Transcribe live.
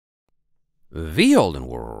The Olden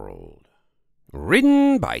World.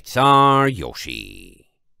 Written by Czar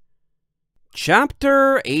Yoshi.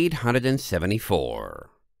 Chapter 874.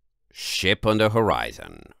 Ship on the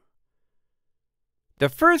Horizon. The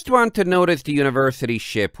first one to notice the university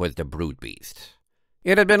ship was the brute beast.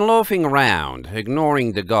 It had been loafing around,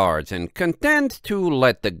 ignoring the guards, and content to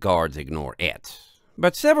let the guards ignore it.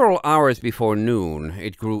 But several hours before noon,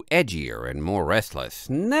 it grew edgier and more restless,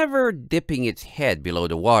 never dipping its head below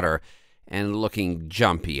the water, and looking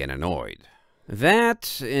jumpy and annoyed.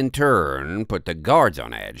 That, in turn, put the guards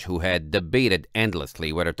on edge, who had debated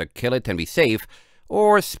endlessly whether to kill it and be safe,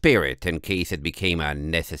 or spare it in case it became a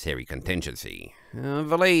necessary contingency.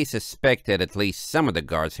 Valet suspected at least some of the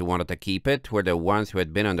guards who wanted to keep it were the ones who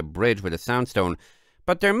had been on the bridge with the Soundstone,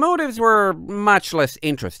 but their motives were much less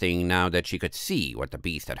interesting now that she could see what the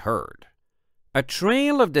beast had heard. A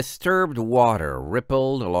trail of disturbed water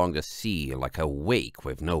rippled along the sea like a wake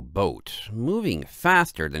with no boat, moving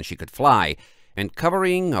faster than she could fly, and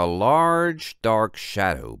covering a large, dark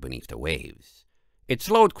shadow beneath the waves. It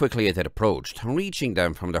slowed quickly as it approached, reaching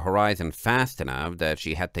them from the horizon fast enough that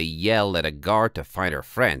she had to yell at a guard to find her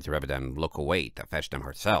friends rather than look away to fetch them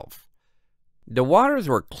herself. The waters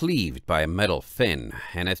were cleaved by a metal fin,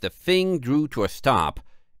 and as the thing drew to a stop,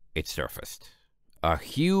 it surfaced. A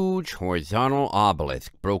huge horizontal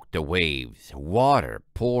obelisk broke the waves, water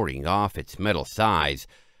pouring off its metal sides,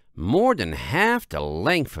 more than half the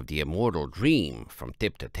length of the immortal dream from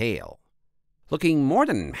tip to tail. Looking more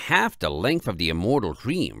than half the length of the immortal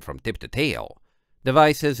dream from tip to tail,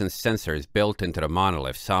 devices and sensors built into the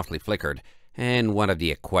monolith softly flickered, and one of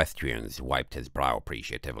the equestrians wiped his brow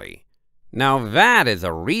appreciatively. Now that is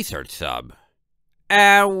a research sub.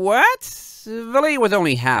 What? Valet was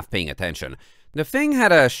only half paying attention. The thing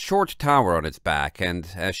had a short tower on its back, and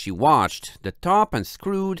as she watched, the top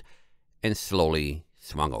unscrewed and slowly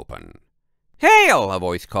swung open. "Hail!" a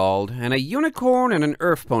voice called, and a unicorn and an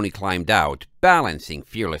earth pony climbed out, balancing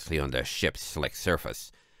fearlessly on the ship's slick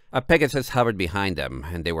surface. A Pegasus hovered behind them,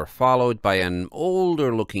 and they were followed by an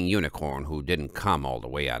older-looking unicorn who didn't come all the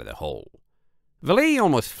way out of the hole. Valet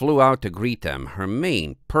almost flew out to greet them, her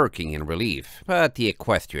mane perking in relief, but the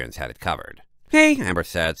equestrians had it covered. "Hey," Amber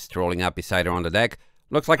said, strolling up beside her on the deck.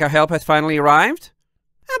 "Looks like our help has finally arrived."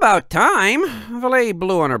 "About time." Valet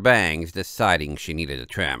blew on her bangs, deciding she needed a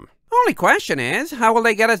trim. "Only question is, how will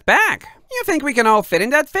they get us back? You think we can all fit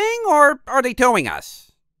in that thing, or are they towing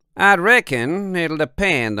us?" "I'd reckon it'll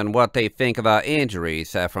depend on what they think of our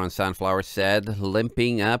injuries," Saffron Sunflower said,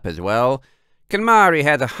 limping up as well. "Kinmari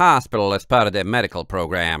has a hospital as part of their medical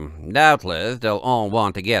program. Doubtless they'll all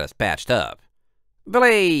want to get us patched up."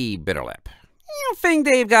 Valet bit her lip. "You think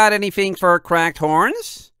they've got anything for cracked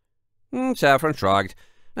horns?" Saffron shrugged.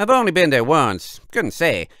 "I've only been there once. Couldn't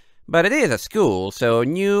say. But it is a school, so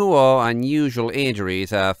new or unusual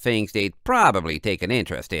injuries are things they'd probably take an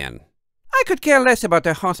interest in." "I could care less about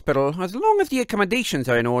the hospital, as long as the accommodations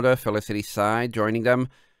are in order," Felicity sighed, joining them.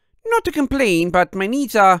 "Not to complain, but my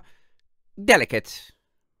needs are delicate."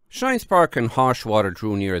 Shinespark and Harshwater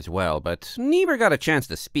drew near as well, but neither got a chance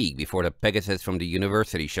to speak before the Pegasus from the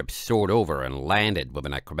university ship soared over and landed with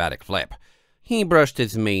an acrobatic flip. He brushed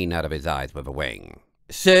his mane out of his eyes with a wing.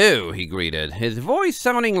 "So," he greeted, his voice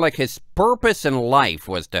sounding like his purpose in life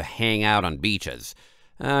was to hang out on beaches.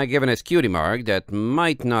 Given his cutie mark, that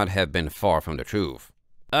might not have been far from the truth.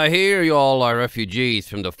 "I hear you all are refugees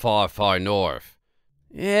from the far, far north."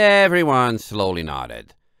 Everyone slowly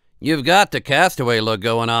nodded. "You've got the castaway look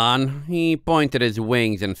going on." He pointed his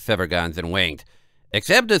wings and feather guns and winked.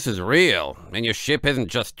 "Except this is real, and your ship isn't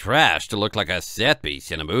just trash to look like a set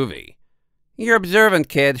piece in a movie." "You're observant,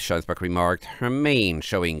 kid," Shinespark remarked, her mane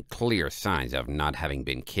showing clear signs of not having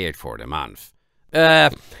been cared for in a month.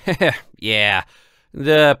 Yeah."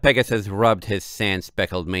 The Pegasus rubbed his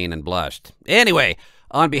sand-speckled mane and blushed. "Anyway,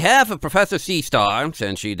 on behalf of Professor Seastar,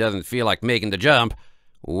 since she doesn't feel like making the jump,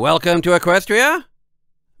 welcome to Equestria?"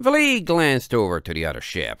 Valet glanced over to the other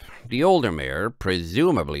ship. The older mare,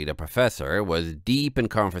 presumably the professor, was deep in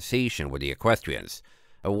conversation with the equestrians.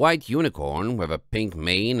 A white unicorn with a pink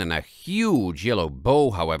mane and a huge yellow bow,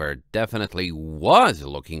 however, definitely was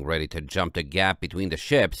looking ready to jump the gap between the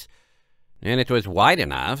ships. And it was wide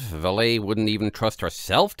enough, Valet wouldn't even trust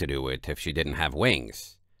herself to do it if she didn't have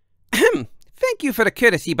wings. "Thank you for the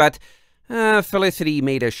courtesy, but..." Felicity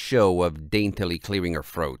made a show of daintily clearing her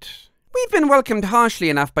throat. "We've been welcomed harshly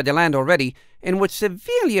enough by the land already, and would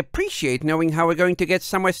severely appreciate knowing how we're going to get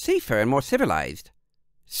somewhere safer and more civilized."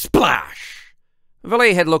 Splash!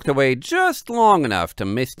 Valet had looked away just long enough to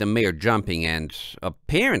miss the mare jumping and,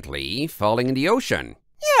 apparently, falling in the ocean.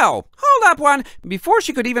 Whoa! Hold up one! Before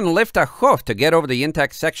she could even lift a hoof to get over the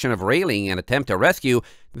intact section of railing and attempt a rescue,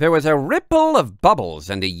 there was a ripple of bubbles,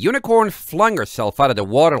 and the unicorn flung herself out of the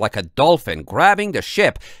water like a dolphin, grabbing the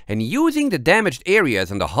ship and using the damaged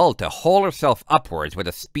areas on the hull to haul herself upwards with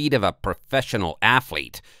the speed of a professional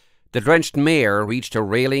athlete. The drenched mare reached a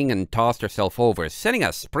railing and tossed herself over, sending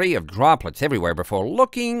a spray of droplets everywhere before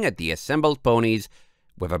looking at the assembled ponies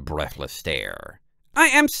with a breathless stare. "I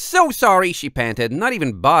am so sorry," she panted, not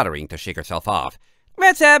even bothering to shake herself off.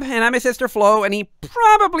 "That's Eb, and I'm his sister Flo, and he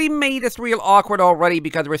probably made us real awkward already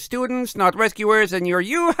because we're students, not rescuers, and you're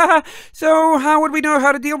you, haha. So how would we know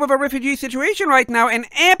how to deal with a refugee situation right now? And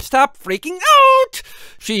Eb, stop freaking out!"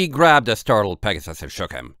 She grabbed a startled Pegasus and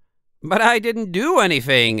shook him. "But I didn't do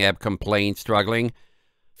anything," Eb complained, struggling.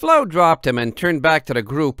 Flo dropped him and turned back to the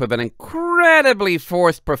group with an incredibly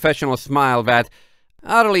forced professional smile that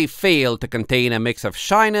utterly failed to contain a mix of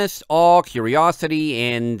shyness, awe, curiosity,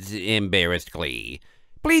 and embarrassed glee.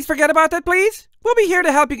 "Please forget about that, please. We'll be here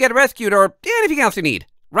to help you get rescued or anything else you need,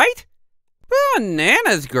 right?"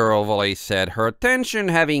 "Bananas, girl," Volley said, her attention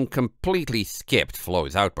having completely skipped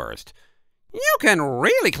Flo's outburst. "You can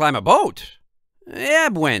really climb a boat."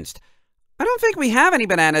 Eb winced. "I don't think we have any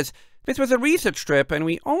bananas. This was a research trip, and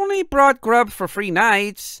we only brought grub for 3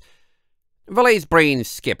 nights. Volley's brain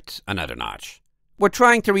skipped another notch. "We're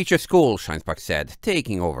trying to reach your school," Scheinsbach said,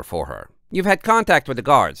 taking over for her. "You've had contact with the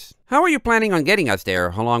guards. How are you planning on getting us there,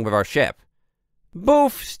 along with our ship?"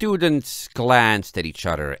 Both students glanced at each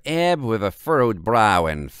other, Eb with a furrowed brow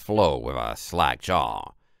and Flo with a slack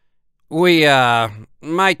jaw. "We,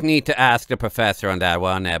 might need to ask the professor on that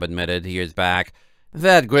one," Eb admitted years back.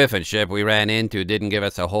 "That Griffin ship we ran into didn't give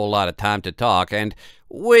us a whole lot of time to talk, and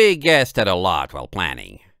we guessed at a lot while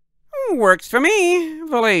planning." "Works for me,"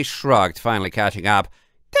 Volley shrugged, finally catching up.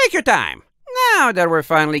 "Take your time. Now that we're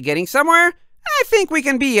finally getting somewhere, I think we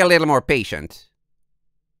can be a little more patient."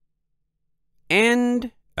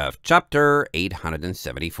 End of chapter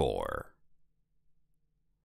 874.